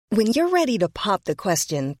When you're ready to pop the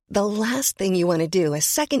question, the last thing you want to do is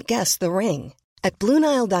second-guess the ring. At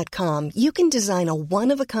BlueNile.com, you can design a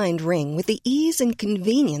one-of-a-kind ring with the ease and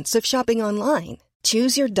convenience of shopping online.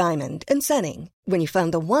 Choose your diamond and setting. When you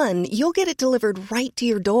find the one, you'll get it delivered right to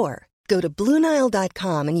your door. Go to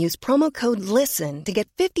BlueNile.com and use promo code LISTEN to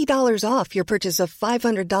get $50 off your purchase of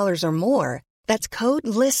 $500 or more. That's code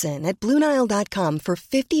LISTEN at BlueNile.com for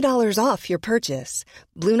 $50 off your purchase.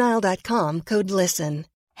 BlueNile.com, code LISTEN.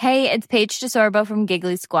 Hey, it's Paige DeSorbo from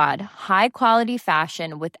Giggly Squad. High quality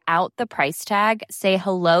fashion without the price tag. Say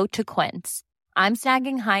hello to Quince. I'm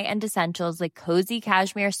snagging high-end essentials like cozy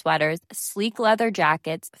cashmere sweaters, sleek leather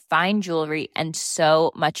jackets, fine jewelry, and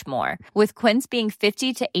so much more. With Quince being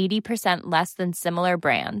 50 to 80% less than similar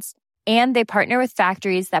brands. And they partner with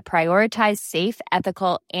factories that prioritize safe,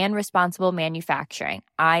 ethical, and responsible manufacturing.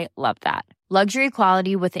 I love that. Luxury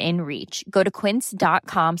quality within reach. Go to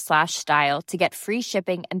quince.com/style to get free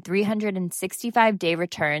shipping and 365-day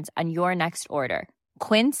returns on your next order.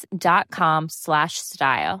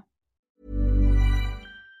 Quince.com/style.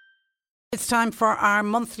 It's time for our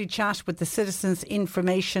monthly chat with the Citizens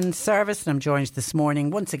Information Service, and I'm joined this morning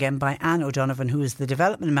once again by Anne O'Donovan, who is the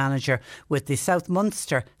Development Manager with the South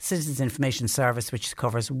Munster Citizens Information Service, which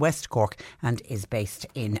covers West Cork and is based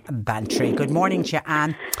in Bantry. Good morning to you,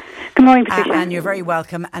 Anne. Good morning, Patricia. And you're very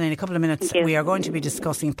welcome. And in a couple of minutes we are going to be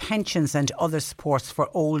discussing pensions and other supports for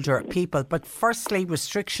older people. But firstly,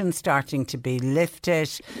 restrictions starting to be lifted.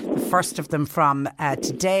 The first of them from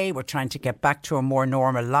today. We're trying to get back to a more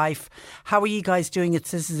normal life. How are you guys doing at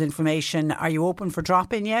Citizens Information? Are you open for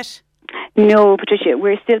drop-in yet? No, Patricia.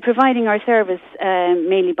 We're still providing our service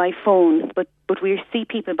mainly by phone, but we see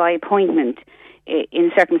people by appointment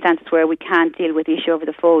in circumstances where we can't deal with the issue over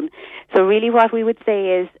the phone. So really what we would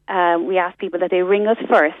say is we ask people that they ring us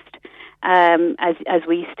first, as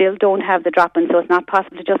we still don't have the drop-in, so it's not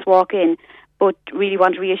possible to just walk in. But really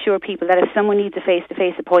want to reassure people that if someone needs a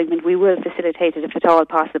face-to-face appointment, we will facilitate it if at all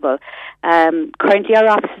possible. Currently our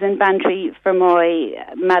offices in Bantry, Fermoy,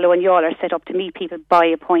 Mallow and Youghal are set up to meet people by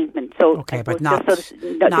appointment. So okay, but not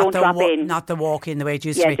the walk-in the way it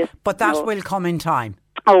used to be. But that will come in time.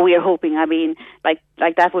 Oh, we are hoping. I mean, like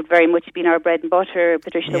that would very much be our bread and butter,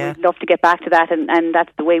 Patricia. Yeah. We'd love to get back to that, and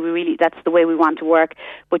that's the way we want to work.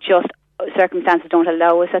 But just circumstances don't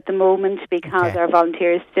allow us at the moment because our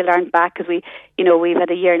volunteers still aren't back, because we've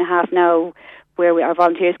had a year and a half now where our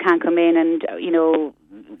volunteers can't come in, and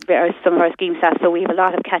some of our scheme staff, so we have a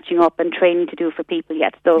lot of catching up and training to do for people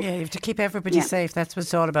yet. So you have to keep everybody safe. That's what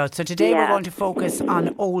it's all about. So today we're going to focus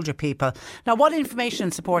on older people. Now, what information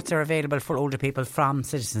and supports are available for older people from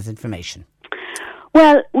Citizens Information?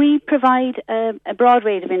 Well, we provide a broad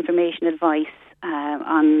range of information advice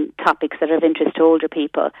on topics that are of interest to older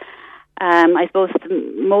people. I suppose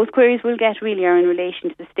most queries we'll get really are in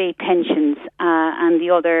relation to the state pensions and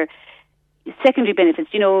the other secondary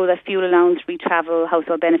benefits, the fuel allowance, free travel,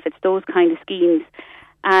 household benefits, those kind of schemes.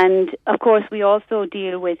 And of course we also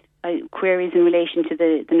deal with queries in relation to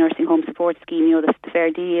the nursing home support scheme, the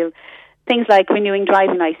fair deal, things like renewing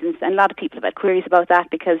driving licence, and a lot of people have had queries about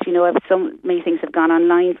that because, so many things have gone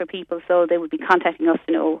online for people, so they would be contacting us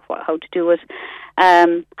to know how to do it.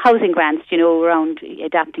 Housing grants, around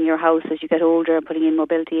adapting your house as you get older, putting in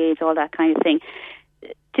mobility aids, all that kind of thing.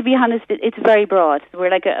 To be honest, it's very broad. So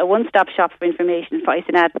we're like a one-stop shop for information, advice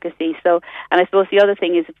and advocacy. So, and I suppose the other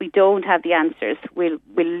thing is if we don't have the answers, we'll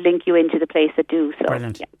link you into the place that do. So,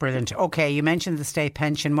 Brilliant. Okay, you mentioned the state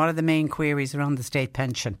pension. What are the main queries around the state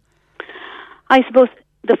pension? I suppose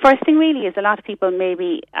the first thing really is a lot of people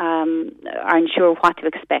maybe aren't sure what to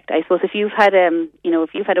expect. I suppose if you've had a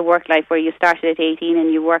work life where you started at 18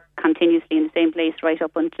 and you work continuously in the same place right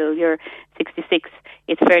up until you're 66,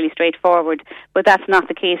 it's fairly straightforward. But that's not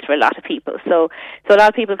the case for a lot of people. So a lot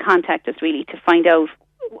of people contact us really to find out,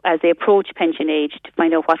 as they approach pension age, to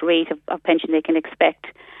find out what rate of pension they can expect.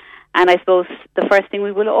 And I suppose the first thing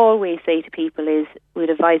we will always say to people is we'd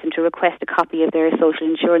advise them to request a copy of their social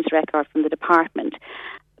insurance record from the department,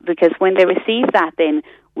 because when they receive that, then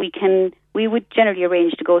we would generally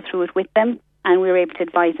arrange to go through it with them, and we're able to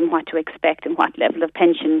advise them what to expect and what level of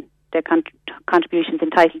pension their contributions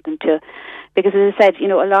entitle them to. Because as I said,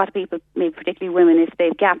 a lot of people, maybe particularly women, if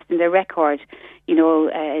they've gaps in their record, as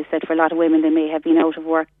I said, for a lot of women, they may have been out of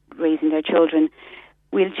work raising their children.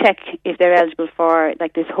 We'll check if they're eligible for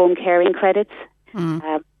this home caring credits. And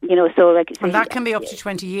that can be up to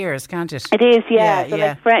 20 years, can't it? It is,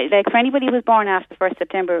 yeah. For anybody who was born after the 1st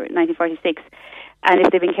September 1946, and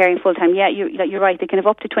if they've been caring full time, you're right. They can have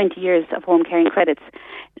up to 20 years of home caring credits.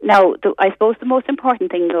 Now, I suppose the most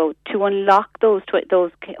important thing, though, to unlock those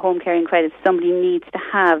home caring credits, somebody needs to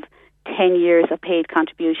have 10 years of paid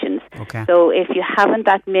contributions. Okay. So if you haven't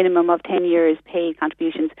that minimum of 10 years paid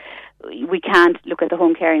contributions, we can't look at the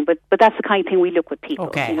home caring. But that's the kind of thing we look with people.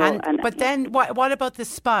 Okay. You know, but then what about the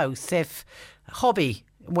spouse? If hubby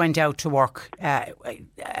went out to work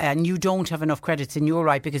and you don't have enough credits in your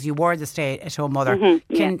right because you were the stay-at-home mother,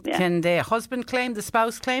 can the husband claim, the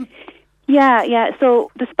spouse claim? Yeah. So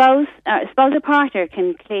the spouse or partner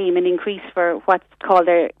can claim an increase for what's called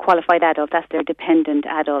their qualified adult. That's their dependent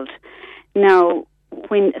adult. Now,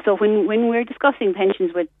 when we're discussing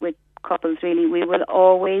pensions with couples, really, we will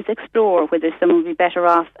always explore whether someone would be better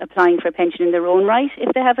off applying for a pension in their own right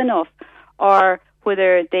if they have enough, or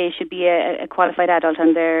whether they should be a qualified adult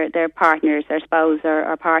on their partner's, their spouse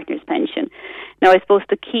or partner's pension. Now, I suppose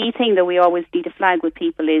the key thing that we always need to flag with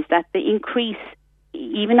people is that the increase,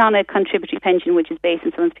 even on a contributory pension which is based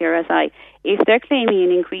on someone's PRSI, if they're claiming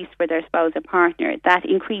an increase for their spouse or partner, that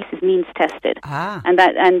increase is means tested. And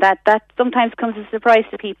that sometimes comes as a surprise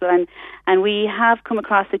to people, and we have come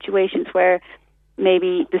across situations where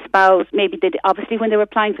maybe the spouse, obviously when they were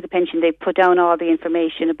applying for the pension, they put down all the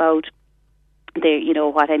information about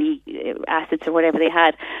what any assets or whatever they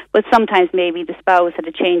had, but sometimes maybe the spouse had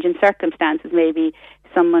a change in circumstances. Maybe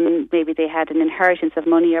they had an inheritance of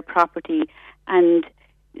money or property, and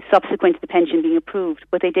subsequent to the pension being approved,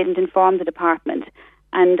 but they didn't inform the department.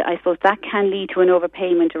 And I suppose that can lead to an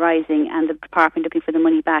overpayment arising and the department looking for the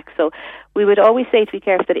money back. So we would always say to be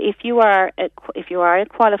careful that if you are a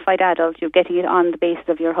qualified adult, you're getting it on the basis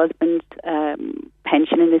of your husband's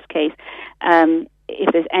pension in this case.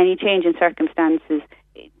 If there's any change in circumstances,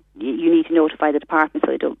 you need to notify the department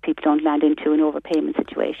so people don't land into an overpayment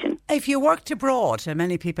situation. If you worked abroad, and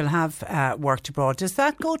many people have worked abroad, does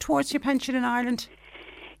that go towards your pension in Ireland?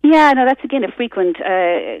 Yeah, no, that's again a frequent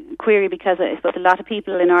query, because I suppose a lot of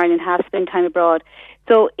people in Ireland have spent time abroad.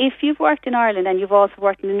 So if you've worked in Ireland and you've also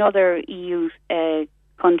worked in another EU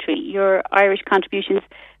country, your Irish contributions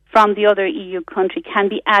from the other EU country can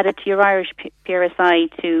be added to your Irish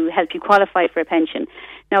PRSI to help you qualify for a pension.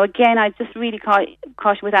 Now again, I just really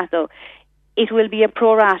caution with that though. It will be a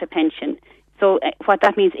pro rata pension. So what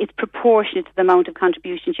that means, it's proportionate to the amount of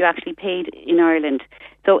contributions you actually paid in Ireland.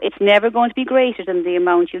 So it's never going to be greater than the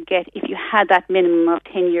amount you get if you had that minimum of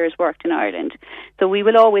 10 years worked in Ireland. So we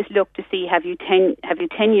will always look to see, have you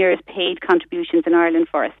 10 years paid contributions in Ireland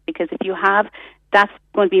first? Because if you have, that's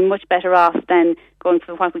going to be much better off than going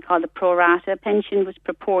for what we call the pro rata pension, which is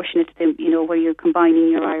proportionate to where you're combining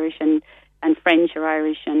your Irish and French or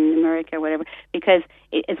Irish and America or whatever, because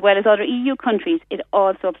as well as other EU countries, it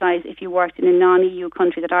also applies if you worked in a non-EU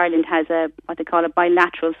country that Ireland has what they call a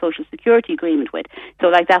bilateral social security agreement with. So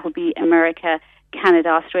like that would be America, Canada,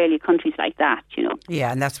 Australia, countries like that,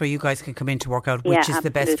 Yeah, and that's where you guys can come in to work out which is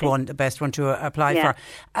the best one to apply for.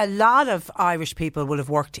 A lot of Irish people will have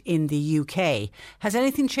worked in the UK. Has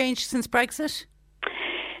anything changed since Brexit?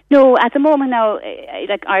 No, at the moment now,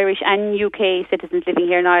 like Irish and UK citizens living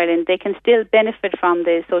here in Ireland, they can still benefit from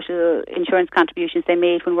the social insurance contributions they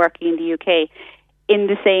made when working in the UK in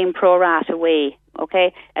the same pro rata way,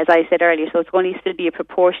 okay, as I said earlier. So it's going to still be a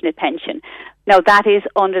proportionate pension. Now that is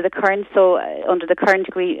under the current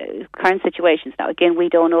situations. Now again, we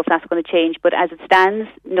don't know if that's going to change, but as it stands,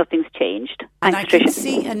 nothing's changed. And I can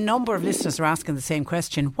see a number of listeners are asking the same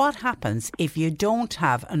question. What happens if you don't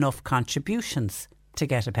have enough contributions to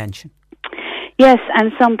get a pension? Yes,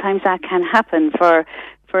 and sometimes that can happen for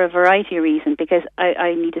a variety of reasons, because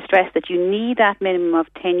I need to stress that you need that minimum of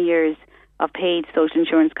 10 years of paid social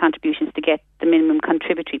insurance contributions to get the minimum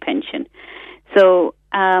contributory pension. So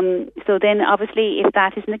then obviously if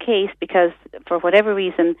that isn't the case, because for whatever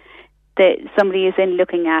reason that somebody is then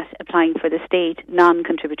looking at applying for the state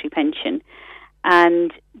non-contributory pension,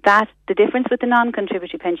 and that the difference with the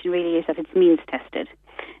non-contributory pension really is that it's means tested.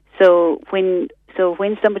 So when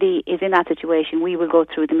somebody is in that situation, we will go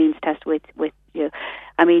through the means test with you.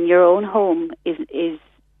 I mean, your own home is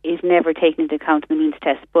never taken into account in the means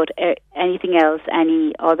test, but anything else,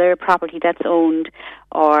 any other property that's owned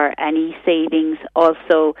or any savings,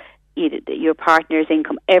 also your partner's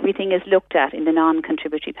income, everything is looked at in the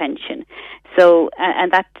non-contributory pension. So,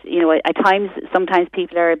 and that, at times, sometimes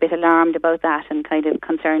people are a bit alarmed about that and kind of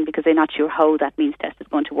concerned because they're not sure how that means test is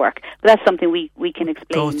going to work. But that's something we can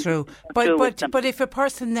explain. Go through. But if a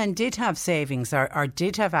person then did have savings or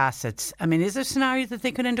did have assets, I mean, is there a scenario that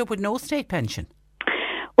they could end up with no state pension?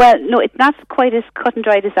 Well, no, it's not quite as cut and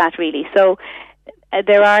dried as that, really. So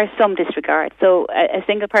there are some disregards. So a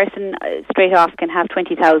single person straight off can have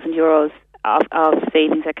 20,000 euros of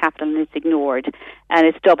savings or capital, and it's ignored, and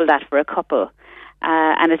it's double that for a couple.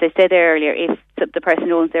 And as I said earlier, if the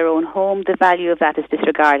person owns their own home, the value of that is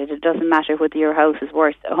disregarded. It doesn't matter whether your house is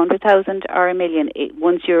worth 100,000 or a million.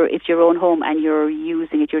 It's your own home and you're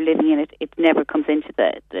using it, you're living in it, it never comes into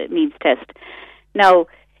the means test. Now,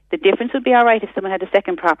 the difference would be all right if someone had a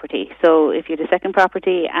second property. So if you had a second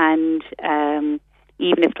property and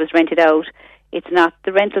even if it was rented out, it's not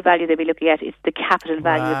the rental value they'll be looking at, it's the capital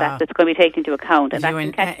value of that that's going to be taken into account. And that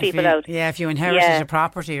can catch people out. Yeah, if you inherited a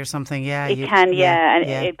property or something, It can.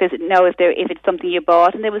 Because now if it's something you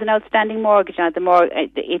bought and there was an outstanding mortgage on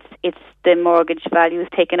it, it's the mortgage value is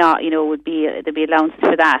taken out, there'd be allowances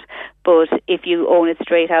for that. But if you own it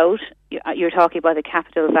straight out, you're talking about the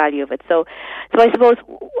capital value of it. So I suppose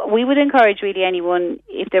we would encourage really anyone,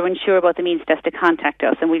 if they're unsure about the means test, to contact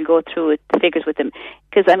us and we'll go through the figures with them.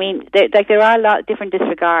 Because, there are a lot of different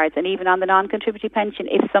disregards, and even on the non-contributory pension,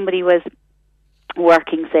 if somebody was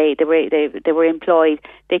working, say, they were employed,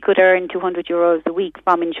 they could earn €200 a week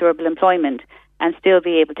from insurable employment and still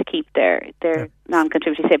be able to keep their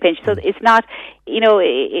non-contributory pension. So it's not,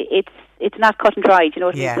 it's not cut and dried, you know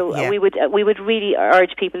what I mean? So we would really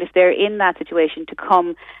urge people, if they're in that situation, to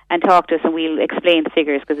come and talk to us and we'll explain the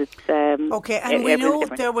figures, because it's okay. And we know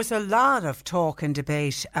there was a lot of talk and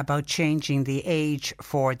debate about changing the age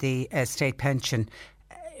for the state pension.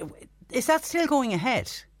 Is that still going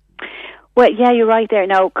ahead? Well, yeah, you're right there.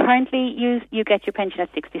 Now, currently you get your pension at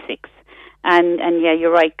 66. And yeah,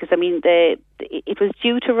 you're right, because it was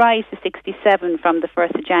due to rise to 67 from the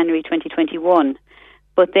 1st of January 2021.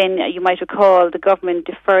 But then you might recall the government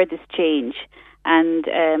deferred this change, and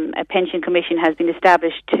a pension commission has been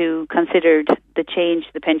established to consider the change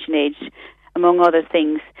to the pension age, among other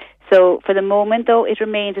things. So for the moment, though, it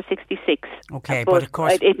remains at 66. Okay, but of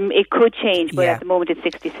course it could change, but at the moment it's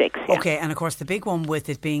 66. Yeah. Okay, and of course the big one with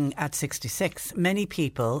it being at 66, many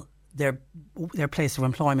people, their place of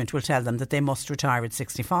employment will tell them that they must retire at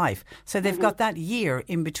 65. So they've got that year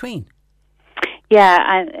in between. Yeah,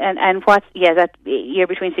 and that year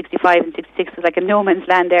between 65 and 66 is like a no man's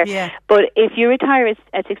land there. Yeah. But if you retire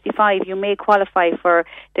at 65, you may qualify for,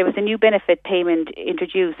 there was a new benefit payment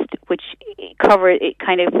introduced which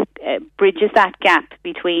bridges that gap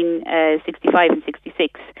between 65 and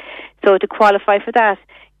 66. So to qualify for that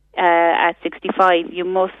at 65, you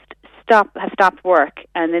must have stopped work,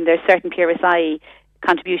 and then there's certain PRSI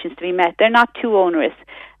contributions to be met. They're not too onerous.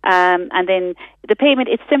 And then the payment,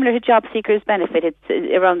 it's similar to job seekers benefit.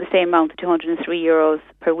 It's around the same amount, €203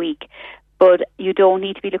 per week. But you don't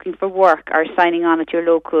need to be looking for work or signing on at your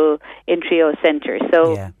local Intrio centre.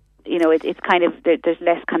 So, it's kind of, there's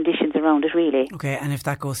less conditions around it, really. Okay, and if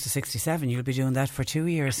that goes to 67, you'll be doing that for 2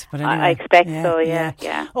 years. But anyway, I expect so,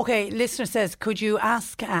 yeah. Okay, listener says, could you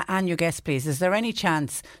ask Anne, your guest, please, is there any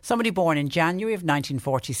chance somebody born in January of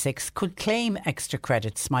 1946 could claim extra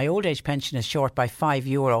credits? My old age pension is short by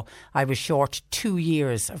 €5. I was short 2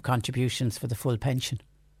 years of contributions for the full pension.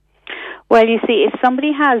 Well, you see, if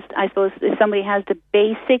somebody has the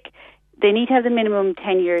basic, they need to have the minimum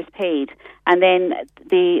 10 years paid. And then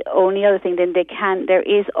the only other thing, then there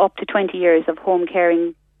is up to 20 years of home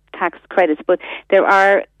caring tax credits. But there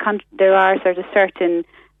are sort of certain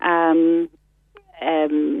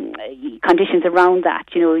conditions around that,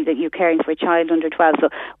 that you're caring for a child under 12. So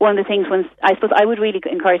one of the things, I suppose I would really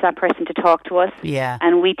encourage that person to talk to us. Yeah.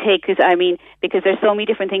 And we take, because there's so many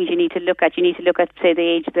different things you need to look at. You need to look at, say, the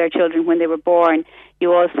age of their children when they were born.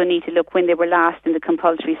 You also need to look when they were last in the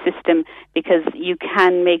compulsory system, because you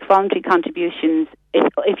can make voluntary contributions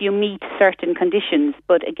if you meet certain conditions.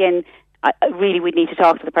 But again, really would need to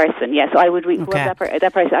talk to the person. Yes, I would that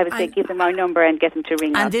person. I would say give them our number and get them to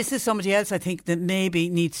ring us. And this is somebody else, I think, that maybe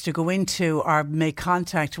needs to go into or make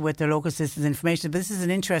contact with their local citizens information. But this is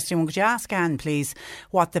an interesting one. Could you ask Anne, please,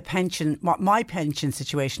 what my pension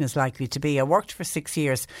situation is likely to be? I worked for 6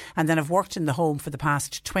 years, and then I've worked in the home for the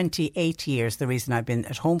past 28 years. The reason I've been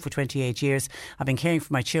at home for 28 years, I've been caring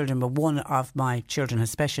for my children, but one of my children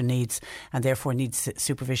has special needs and therefore needs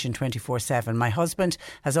supervision 24/7. My husband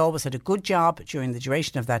has always had a good job during the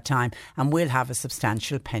duration of that time and will have a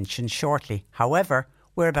substantial pension shortly. However,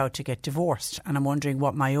 we're about to get divorced, and I'm wondering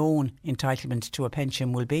what my own entitlement to a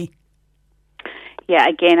pension will be. Yeah,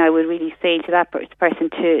 again, I would really say to that person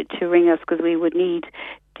to ring us, because we would need,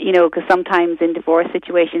 because sometimes in divorce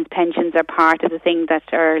situations, pensions are part of the thing that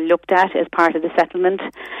are looked at as part of the settlement.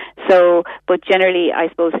 So, but generally, I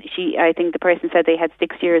suppose I think the person said they had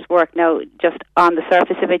 6 years work. Now, just on the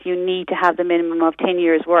surface of it, you need to have the minimum of 10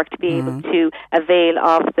 years work to be able to avail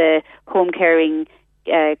of the home caring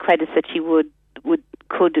credits that she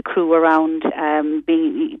could accrue around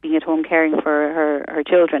being at home caring for her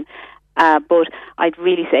children. But I'd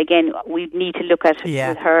really say, again, we need to look at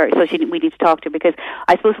with her, so we need to talk to her, because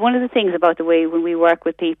I suppose one of the things about the way when we work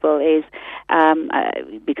with people is,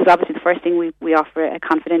 because obviously the first thing we offer a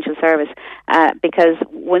confidential service, because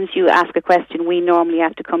once you ask a question, we normally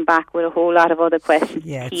have to come back with a whole lot of other questions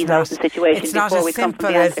to tease out the situation before we come to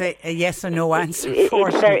the answer. It's not as simple as a yes or no answer.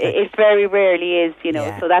 It very rarely is,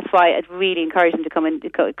 so that's why I'd really encourage them to come and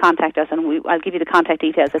contact us, and I'll give you the contact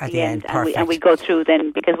details at the end, and we go through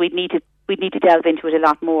then, because we'd need to delve into it a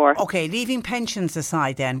lot more. Okay, leaving pensions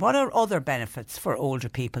aside then, what are other benefits for older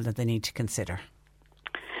people that they need to consider?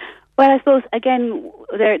 Well, I suppose, again,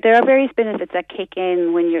 there are various benefits that kick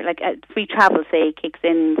in when you're, like, free travel, say,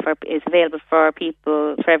 is available for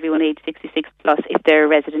people, for everyone aged 66 plus if they're a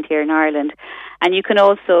resident here in Ireland. And you can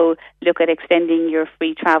also look at extending your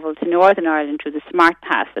free travel to Northern Ireland through the Smart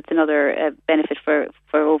Pass. That's another benefit for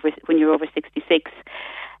when you're over 66.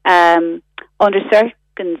 Under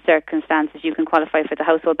certain circumstances, you can qualify for the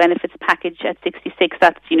household benefits package at 66.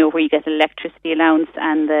 That's, where you get electricity allowance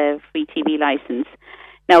and the free TV licence.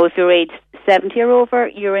 Now, if you're aged 70 or over,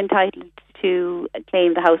 you're entitled to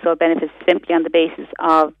claim the household benefits simply on the basis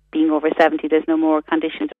of being over 70. There's no more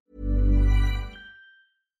conditions.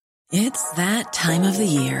 It's that time of the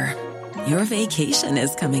year. Your vacation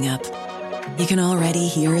is coming up. You can already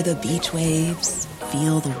hear the beach waves,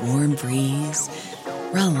 feel the warm breeze,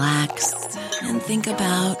 relax, and think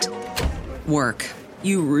about work.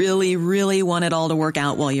 You really, really want it all to work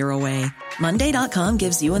out while you're away. Monday.com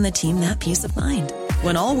gives you and the team that peace of mind.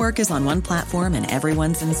 When all work is on one platform and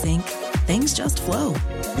everyone's in sync, things just flow.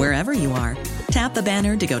 Wherever you are, tap the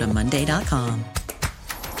banner to go to Monday.com.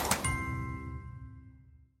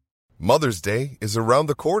 Mother's Day is around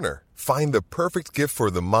the corner. Find the perfect gift for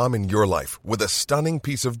the mom in your life with a stunning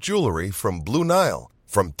piece of jewelry from Blue Nile.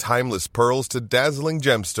 From timeless pearls to dazzling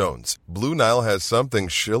gemstones, Blue Nile has something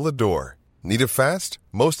she'll adore. Need it fast?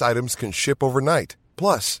 Most items can ship overnight.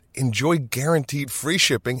 Plus, enjoy guaranteed free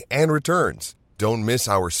shipping and returns. Don't miss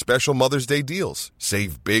our special Mother's Day deals.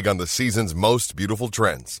 Save big on the season's most beautiful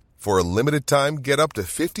trends. For a limited time, get up to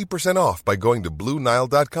 50% off by going to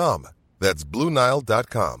BlueNile.com. That's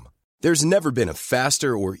BlueNile.com. There's never been a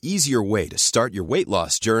faster or easier way to start your weight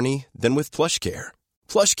loss journey than with PlushCare.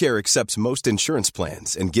 PlushCare accepts most insurance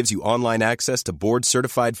plans and gives you online access to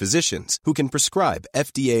board-certified physicians who can prescribe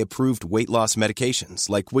FDA-approved weight loss medications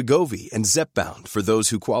like Wegovy and Zepbound for those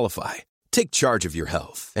who qualify. Take charge of your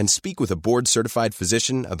health and speak with a board-certified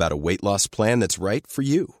physician about a weight loss plan that's right for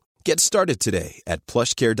you. Get started today at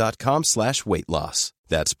plushcare.com/weight loss.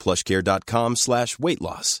 That's plushcare.com/weight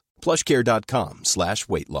loss.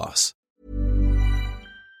 plushcare.com/weight loss.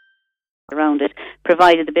 Around it,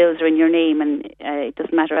 provided the bills are in your name and it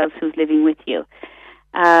doesn't matter else who's living with you.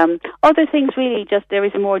 Other things really, just there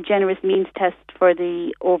is a more generous means test for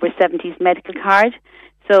the over 70s medical card.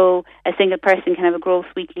 So a single person can have a gross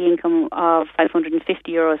weekly income of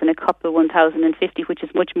 €550 and a couple 1,050, which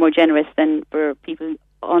is much more generous than for people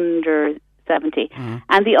under 70. Mm-hmm.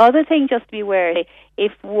 And the other thing, just to be aware,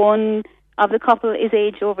 if one of the couple is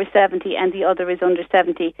aged over 70 and the other is under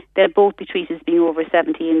 70, they'll both be treated as being over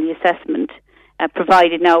 70 in the assessment,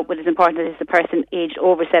 provided now what is important is the person aged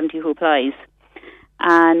over 70 who applies.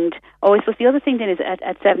 And I suppose the other thing then is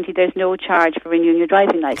at 70 there's no charge for renewing your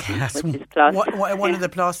driving licence, which is a plus. One of the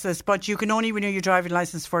pluses, but you can only renew your driving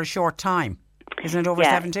licence for a short time, isn't it, over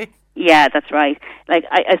 70? Yeah, that's right. Like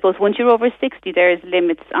I suppose once you're over 60 there's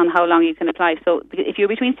limits on how long you can apply. So if you're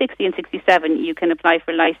between 60 and 67 you can apply for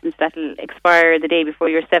a licence that will expire the day before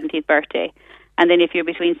your 70th birthday. And then if you're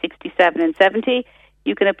between 67 and 70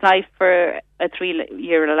 you can apply for a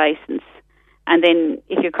 3-year licence. And then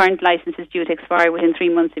if your current licence is due to expire within 3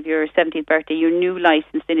 months of your 70th birthday, your new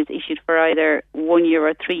licence then is issued for either 1 year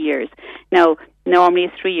or 3 years. Now, normally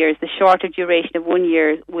it's 3 years. The shorter duration of 1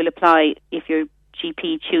 year will apply if your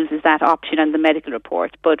GP chooses that option on the medical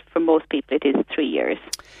report, but for most people it is 3 years.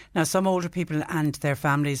 Now, some older people and their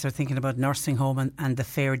families are thinking about nursing home and the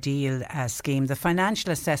Fair Deal scheme. The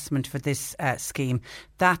financial assessment for this scheme,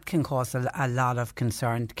 that can cause a lot of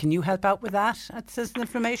concern. Can you help out with that at Citizen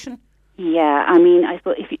Information? Yeah, I mean, I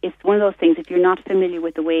suppose it's one of those things, if you're not familiar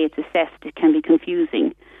with the way it's assessed, it can be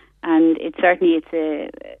confusing. And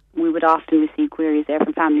we would often receive queries there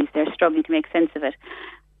from families. They're struggling to make sense of it.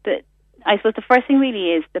 But I suppose the first thing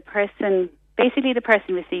really is the person receiving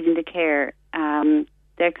the care,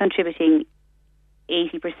 they're contributing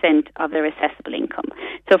 80% of their assessable income.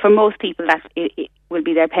 So for most people that it will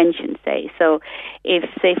be their pension, say. So if,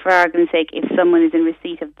 say for argument's sake, if someone is in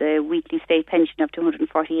receipt of the weekly state pension of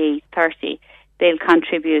 $248.30, they'll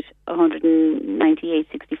contribute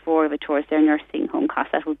 $198.64 of it towards their nursing home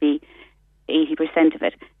cost. That would be 80% 60% of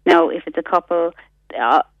it. Now, if it's a couple,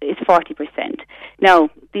 it's 40%. Now,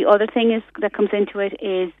 the other thing that comes into it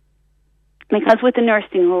is, because with the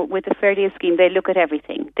nursing home, with the Fair Deal scheme, they look at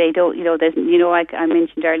everything. They don't, like I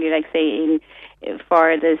mentioned earlier, like say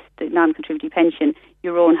for the non-contributory pension,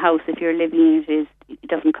 your own house, if you're living in it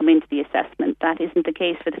doesn't come into the assessment. That isn't the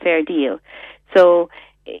case for the Fair Deal. So,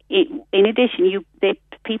 in addition,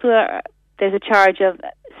 there's a charge of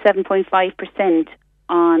 7.5%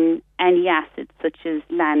 on any assets such as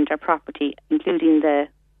land or property, including the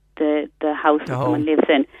house that someone lives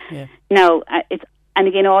in. Yeah. Now, and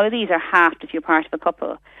again, all of these are halved if you're part of a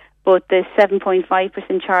couple. But the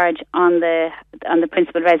 7.5% charge on the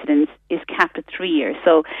principal residence is capped at 3 years.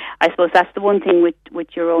 So I suppose that's the one thing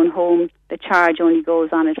with your own home. The charge only goes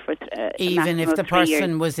on it for even if the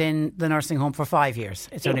person was in the nursing home for 5 years.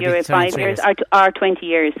 It's if only you're 5 years or 20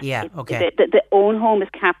 years. Yeah, okay. The own home is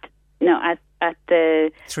capped now at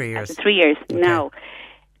the 3 years. At the 3 years. Okay. Now,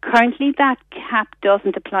 currently that cap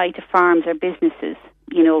doesn't apply to farms or businesses.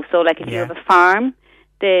 So like if you have a farm,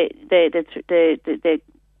 it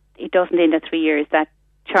doesn't end at 3 years. That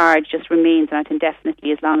charge just remains on it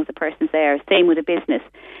indefinitely as long as the person's there. Same with a business.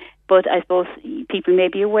 But I suppose people may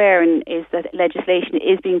be aware is that legislation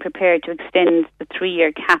is being prepared to extend the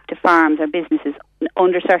 3-year cap to farms or businesses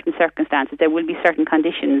under certain circumstances. There will be certain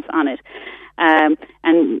conditions on it. And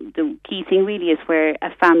the key thing really is where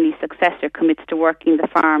a family successor commits to working the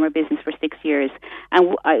farm or business for 6 years.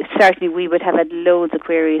 And certainly we would have had loads of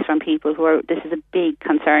queries from people this is a big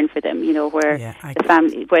concern for them, where the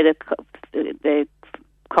family, where the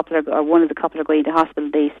couple or one of the couple are going to hospital,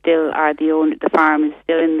 they still are the owner, the farm is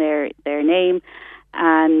still in their name,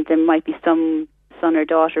 and there might be some son or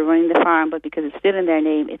daughter running the farm, but because it's still in their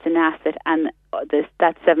name, it's an asset, and the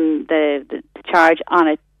charge on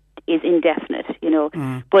it is indefinite,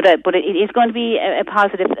 But it is going to be a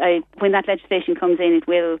positive. When that legislation comes in, it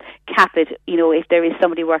will cap it. If there is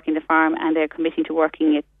somebody working the farm and they're committing to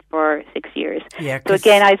working it for 6 years. Yeah, so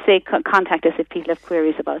again, I'd say contact us if people have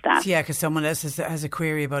queries about that. Yeah, because someone else has a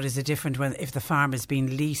query about is it different if the farm is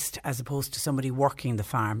being leased as opposed to somebody working the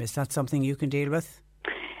farm? Is that something you can deal with?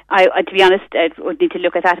 To be honest, I would need to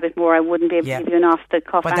look at that a bit more. I wouldn't be able to give you an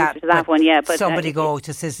off-the-cuff answer to that one. Yeah, but somebody go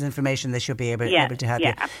to Citizen Information; they should be able to help you.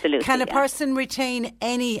 Yeah, absolutely. Can a person retain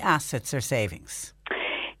any assets or savings?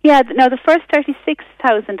 Yeah, now the first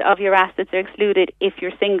 36,000 of your assets are excluded if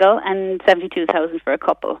you're single, and 72,000 for a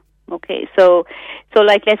couple. Okay, so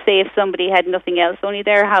like let's say if somebody had nothing else, only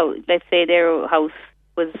their house. Let's say their house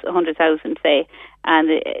was 100,000, say, and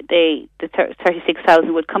the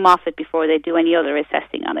 36,000 would come off it before they do any other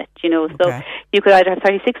assessing on it. Okay. So you could either have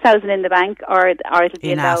 36,000 in the bank or it'll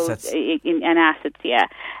be allowed assets. in assets, yeah,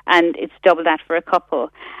 and it's double that for a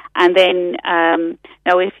couple. And then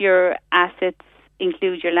now, if your assets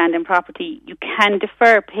include your land and property, you can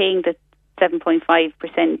defer paying the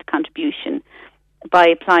 7.5% contribution by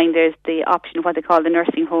applying. There's the option of what they call the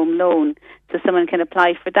nursing home loan, so someone can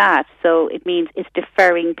apply for that. So it means it's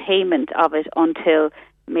deferring payment of it until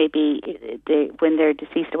maybe when they're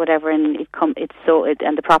deceased or whatever, and it's sold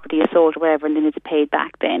and the property is sold or whatever, and then it's paid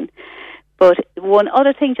back then. But one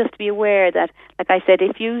other thing just to be aware that, like I said,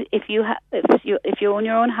 if you own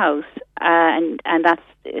your own house and that's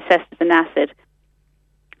assessed as an asset,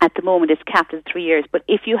 at the moment it's capped at 3 years. But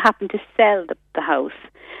if you happen to sell the house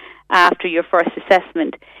after your first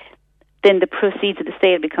assessment, then the proceeds of the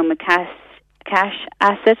sale become a cash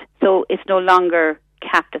asset, so it's no longer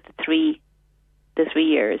capped at the 3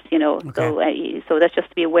 years, Okay. So that's just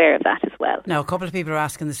to be aware of that as well. Now, a couple of people are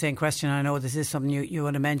asking the same question. I know this is something you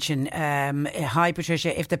want to mention. Hi,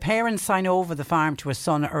 Patricia. If the parents sign over the farm to a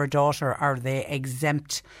son or a daughter, are they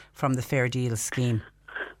exempt from the Fair Deal scheme?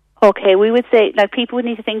 Okay, we would say, people would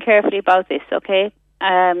need to think carefully about this, okay?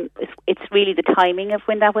 It's really the timing of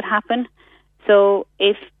when that would happen. So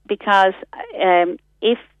if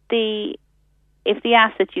the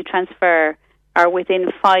assets you transfer are within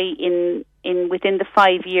the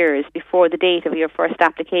 5 years before the date of your first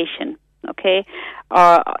application, okay, or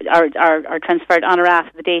are transferred on or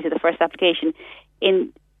after the date of the first application,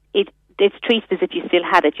 it's treated as if you still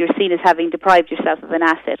had it. You're seen as having deprived yourself of an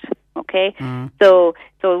asset. Okay, so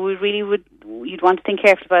we really you'd want to think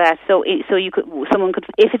carefully about that. So someone could,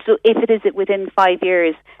 if it is within 5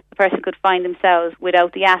 years, the person could find themselves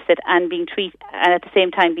without the asset and being treated, and at the same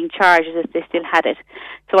time being charged as if they still had it.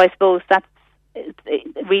 So I suppose that's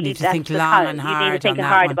really you need to think long and hard. You need to think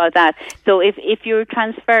hard about that. So if you're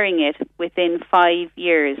transferring it within 5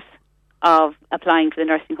 years of applying for the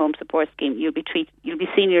nursing home support scheme. You'll be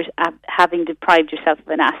seen as having deprived yourself of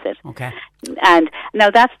an asset. Okay. And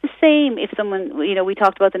now that's the same if someone, we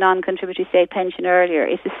talked about the non-contributory state pension earlier.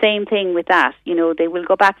 It's the same thing with that. They will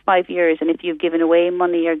go back 5 years, and if you've given away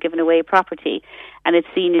money or given away property, and it's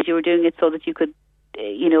seen as you were doing it so that you could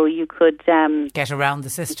get around the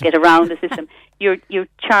system. You're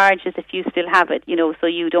charged as if you still have it. So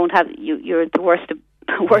you don't have you're the worst of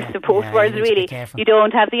both worlds, really. You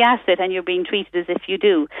don't have the asset, and you're being treated as if you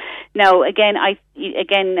do. Now, again, these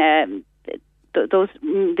are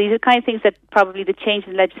the kind of things that probably the change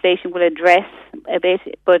in legislation will address a bit,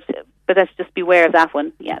 but let's just beware of that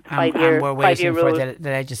one. Yeah, the 5 year and we're waiting rule. for the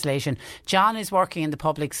legislation. John is working in the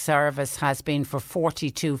public service, has been for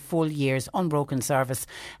 42 full years, unbroken service.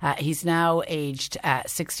 He's now aged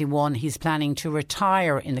 61. He's planning to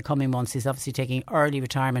retire in the coming months. He's obviously taking early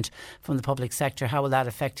retirement from the public sector. How will that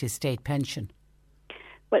affect his state pension?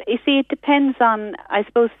 Well, you see, it depends on, I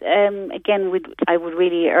suppose, again, I would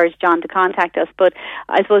really urge John to contact us, but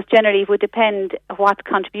I suppose generally it would depend what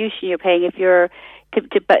contribution you're paying. If you're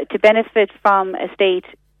to benefit from a state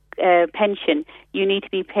pension, you need to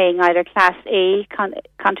be paying either Class A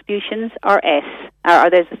contributions or S, or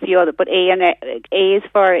there's a few other, but A is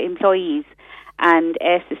for employees and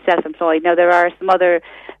S is self-employed. Now, there are some other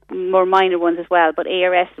more minor ones as well, but A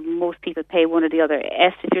or S, most people pay one or the other.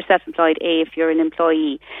 S if you're self-employed, A if you're an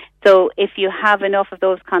employee. So if you have enough of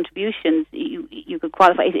those contributions, you could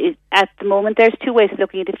qualify. At the moment, there's two ways of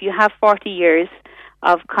looking at it. If you have 40 years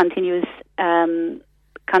of continuous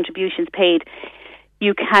contributions paid,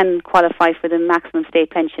 you can qualify for the maximum state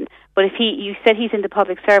pension. But if you said he's in the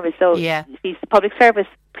public service, so if he's the public service,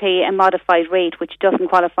 pay a modified rate, which doesn't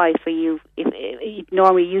qualify for you. It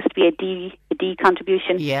normally used to be a D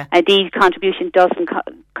contribution. Yeah. A D contribution doesn't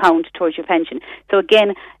count towards your pension. So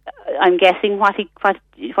again, I'm guessing what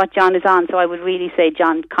John is on. So I would really say,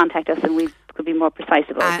 John, contact us and we could be more precise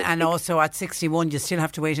about it. And also at 61, you still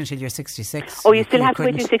have to wait until you're 66. Oh, you still have to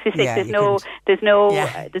wait until 66. Yeah, there's no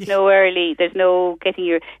early. There's no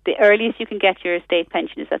getting the earliest you can get your state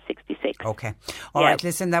pension is at 66. Okay. All right.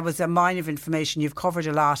 Listen, that was a mine of information. You've covered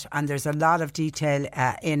a lot, and there's a lot of detail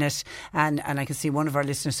in it. And I can see one of our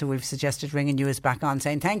listeners who we've suggested ringing you is back on,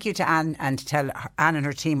 saying thank you to Anne, and tell Anne and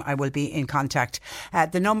her team I will be in contact.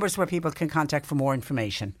 The numbers where people can contact for more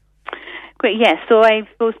information. Great, yes. So I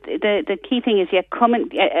suppose the key thing is, come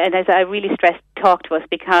and as I really stress, talk to us,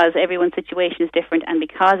 because everyone's situation is different, and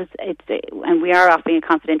because and we are offering a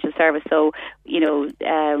confidential service, so we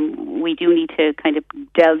do need to kind of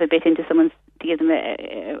delve a bit into someone's to give them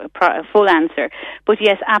a full answer. But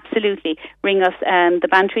yes, absolutely, ring us. The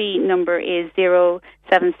Bantry number is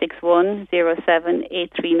 0761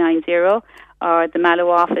 078390. Or the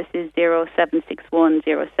Mallow office is 0761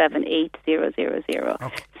 078000.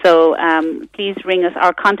 Okay. So please ring us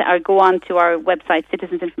or contact or go on to our website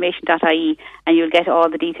citizensinformation.ie, and you'll get all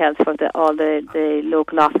the details for all the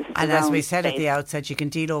local offices. And as we said at the outset, you can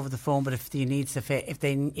deal over the phone, but if they need to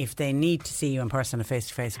see you in person, a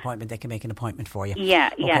face-to-face appointment, they can make an appointment for you.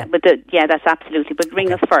 Yeah, but that's absolutely. But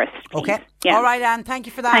ring us first, please. Okay. Yeah. All right, Anne. Thank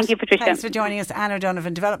you for that. Thank you, Patricia. Thanks for joining us, Anne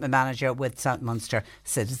O'Donovan, Development Manager with South Munster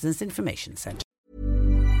Citizens Information Centre.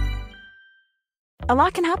 A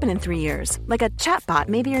lot can happen in 3 years, like a chatbot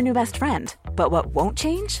may be your new best friend. But what won't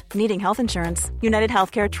change? Needing health insurance. United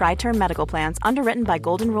Healthcare Tri-Term Medical Plans, underwritten by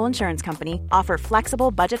Golden Rule Insurance Company, offer flexible,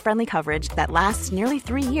 budget-friendly coverage that lasts nearly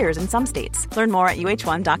 3 years in some states. Learn more at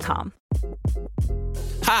uh1.com.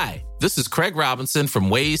 Hi, this is Craig Robinson from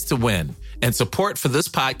Ways to Win, and support for this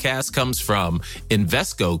podcast comes from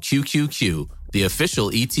Invesco QQQ, the official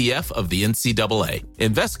ETF of the NCAA.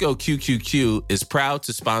 Invesco QQQ is proud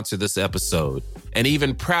to sponsor this episode, and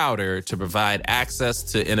even prouder to provide access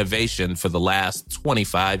to innovation for the last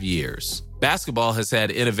 25 years. Basketball has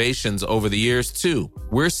had innovations over the years, too.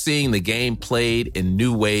 We're seeing the game played in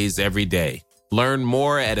new ways every day. Learn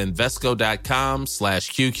more at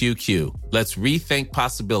Invesco.com/QQQ. Let's rethink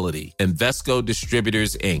possibility. Invesco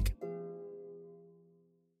Distributors, Inc.